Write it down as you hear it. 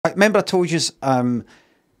remember I told you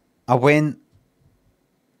I went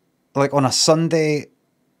like on a Sunday.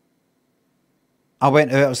 I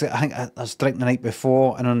went out. I think I was drinking the night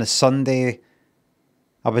before, and on the Sunday,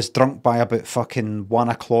 I was drunk by about fucking 1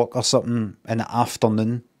 o'clock or something in the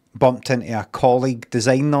afternoon. Bumped into a colleague,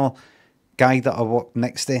 designer guy that I worked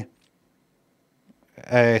next to.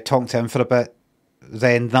 Talked to him for a bit.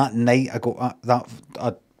 Then that night, I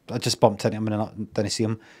just bumped into him and I didn't see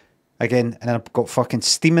him again. And then I got fucking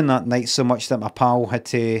steaming that night so much that my pal had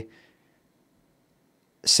to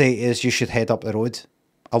say to us, "You should head up the road."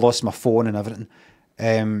 I lost my phone and everything.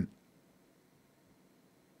 I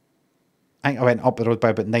think I went up the road by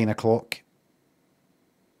about 9 o'clock.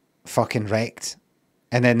 Fucking wrecked.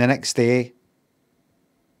 And then the next day,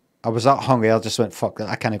 I was that hungry, I just went, fuck that,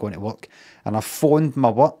 I can't go into work. And I phoned my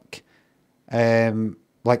work,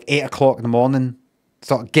 like 8 o'clock in the morning.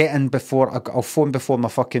 Thought, get in before, I'll phone before my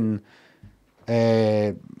fucking,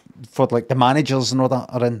 for like the managers and all that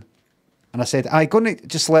are in. And I said, I'm going to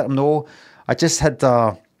just let them know, I just had,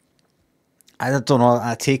 I don't know,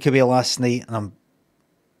 a takeaway last night, and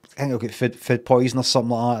I think I got food poison or something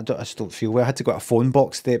like that. I just don't feel well. I had to go to a phone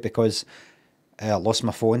box today because I lost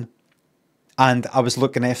my phone. And I was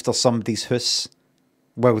looking after somebody's house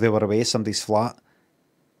while they were away, somebody's flat.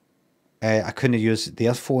 I couldn't use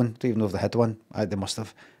their phone. Don't even know if they had one. They must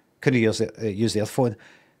have. Couldn't use their phone.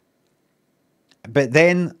 But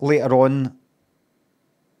then later on,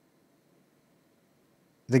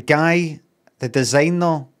 the guy, the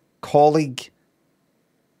designer colleague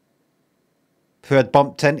who had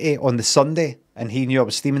bumped into on the Sunday and he knew I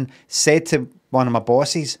was steaming, said to one of my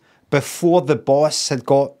bosses, before the boss had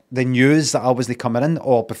got the news that I wasn't coming in,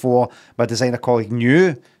 or before my designer colleague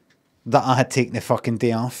knew that I had taken the fucking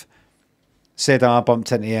day off, said, I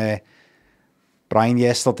bumped into Brian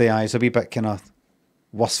yesterday. I was a wee bit kind of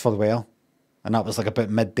worse for the wear. And that was like about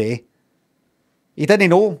midday. He didn't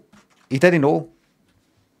know. He didn't know.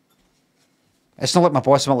 It's not like my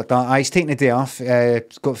boss went like that. He's taking a day off.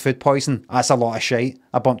 He's got food poison. That's a lot of shite.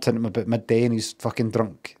 I bumped into him about midday and he's fucking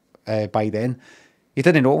drunk by then. He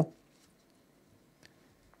didn't know.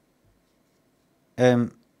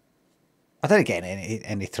 I didn't get in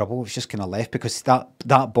any trouble. It was just kind of left because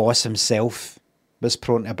that boss himself was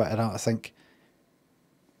prone to a bit of that, I think.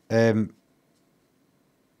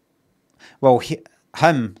 Well,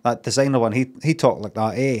 him, that designer one, he talked like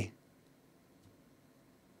that, eh?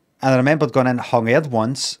 And I remembered going in Hung Air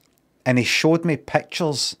once, and he showed me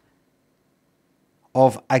pictures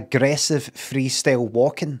of aggressive freestyle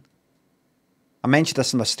walking. I mentioned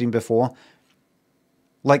this in my stream before.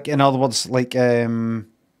 Like, in other words, like, what do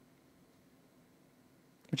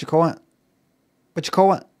you call it? What do you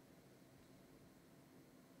call it?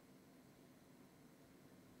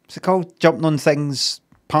 What's it called? Jumping on things,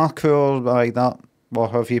 parkour, like that, or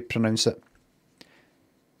however you pronounce it.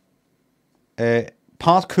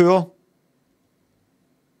 Parkour.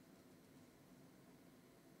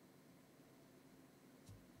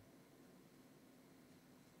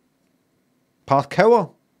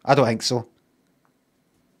 Parkour? I don't think so.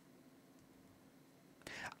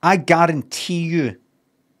 I guarantee you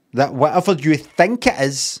that whatever you think it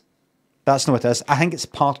is, that's not what it is. I think it's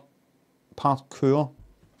parkour.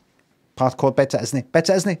 Parkour, bet it isn't. Bet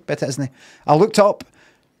it isn't. Bet it isn't. I looked up,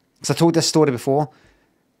 because I told this story before.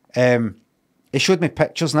 He showed me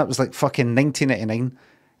pictures, and that was like fucking 1999.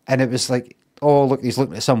 And it was like, oh, look, he's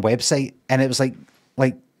looking at some website. And it was like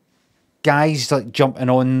guys like jumping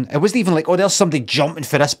on. It wasn't even like, oh, there's somebody jumping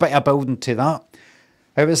for this bit of building to that.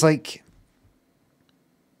 It was like,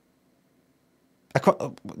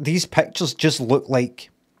 these pictures just look like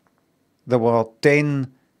they were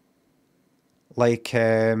doing like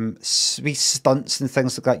sweet stunts and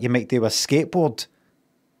things like that you might do with a skateboard,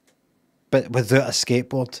 but without a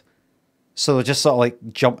skateboard. So they're just sort of like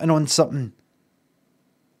jumping on something.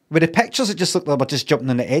 With the pictures, it just looked like they were just jumping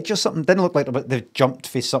on the edge or something. Didn't look like they've jumped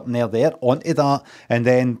for something there onto that and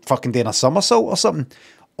then fucking doing a somersault or something.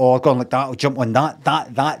 Or going like that, or jump on that,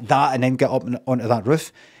 and then get up onto that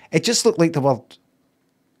roof. It just looked like they were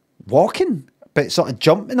walking, but sort of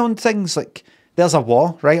jumping on things. Like, there's a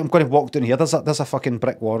wall, right? I'm going to walk down here. There's a fucking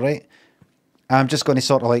brick wall, right? I'm just going to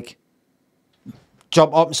sort of like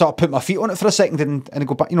jump up and sort of put my feet on it for a second and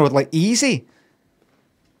go back, you know, like easy.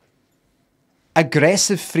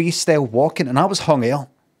 Aggressive freestyle walking, and I was hung air.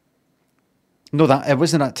 No, that it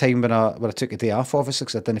wasn't that time when I took a day off, obviously,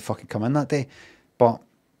 because I didn't fucking come in that day. But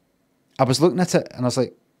I was looking at it and I was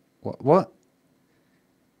like, what?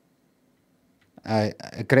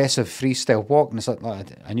 Aggressive freestyle walk, and it's like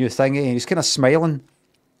a new thing, eh? And he's kind of smiling.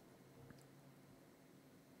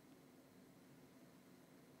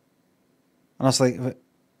 And I was like,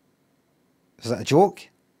 Is that a joke?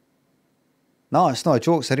 No, it's not a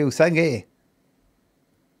joke, it's a real thing, eh?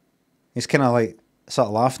 He's kind of like, sort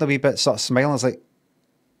of laughing a wee bit, sort of smiling. I was like,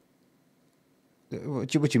 what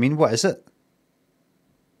do you mean, what is it?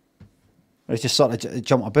 Or he just sort of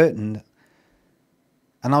jumped about and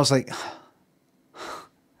I was like,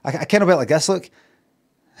 I kind of went like this, look.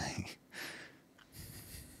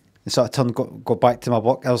 And sort of turned, go back to my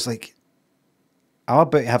work. I was like, I'm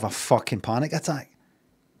about to have a fucking panic attack.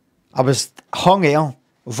 I was hung ill,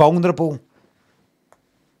 vulnerable,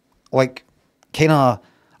 like kind of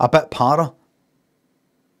a bit para.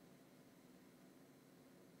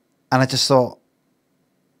 And I just thought,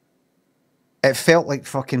 it felt like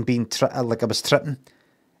fucking being, like I was tripping.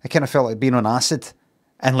 I kind of felt like being on acid.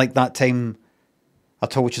 And like that time I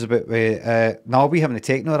told you about, no, we haven't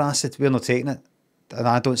taken our acid, we're not taking it. And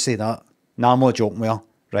I don't say that. Nah, I'm not joking with you.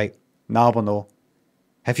 Right. Nah, but no.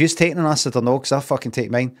 Have you taken an acid or no? Because I fucking take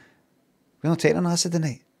mine. We're not taking an acid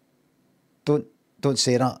tonight. Don't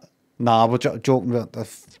say that. Nah, we're joking about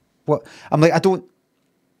what? I'm like, I don't.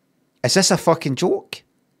 Is this a fucking joke?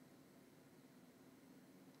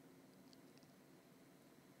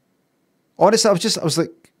 Honestly, I was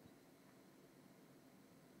like,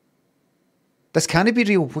 this can't be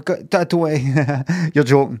real. I don't. You're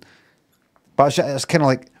joking. But it's kind of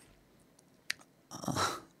like,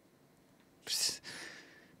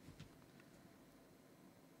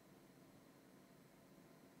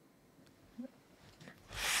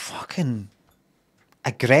 fucking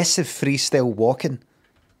aggressive freestyle walking.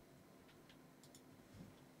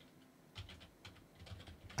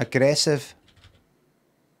 Aggressive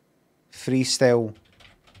freestyle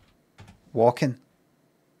walking.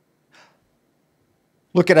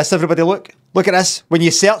 Look at this, everybody, look. Look at this. When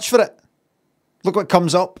you search for it, look what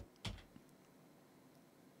comes up.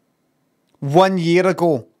 1 year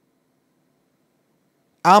ago.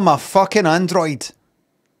 I'm a fucking android.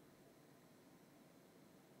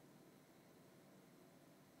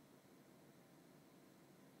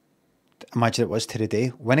 Imagine it was to the day.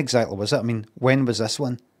 When exactly was it? I mean, when was this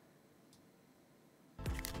one?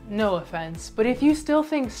 No offense, but if you still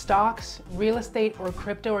think stocks, real estate, or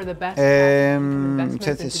crypto are the best investments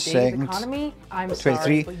in today's economy, I'm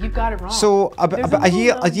sorry, but you got it wrong. So a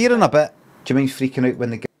year and a bit. Do you mind freaking out when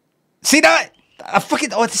they get? See that? I fucking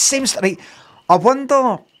the same right. I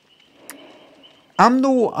wonder. I'm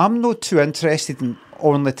no too interested in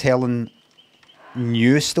only telling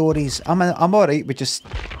new stories. I'm alright with just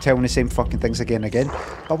telling the same fucking things again and again.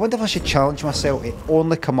 But I wonder if I should challenge myself to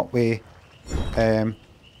only come up with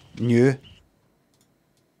new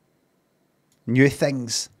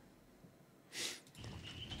things.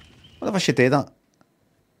 I wonder if I should do that.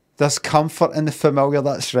 There's comfort in the familiar,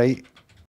 that's right.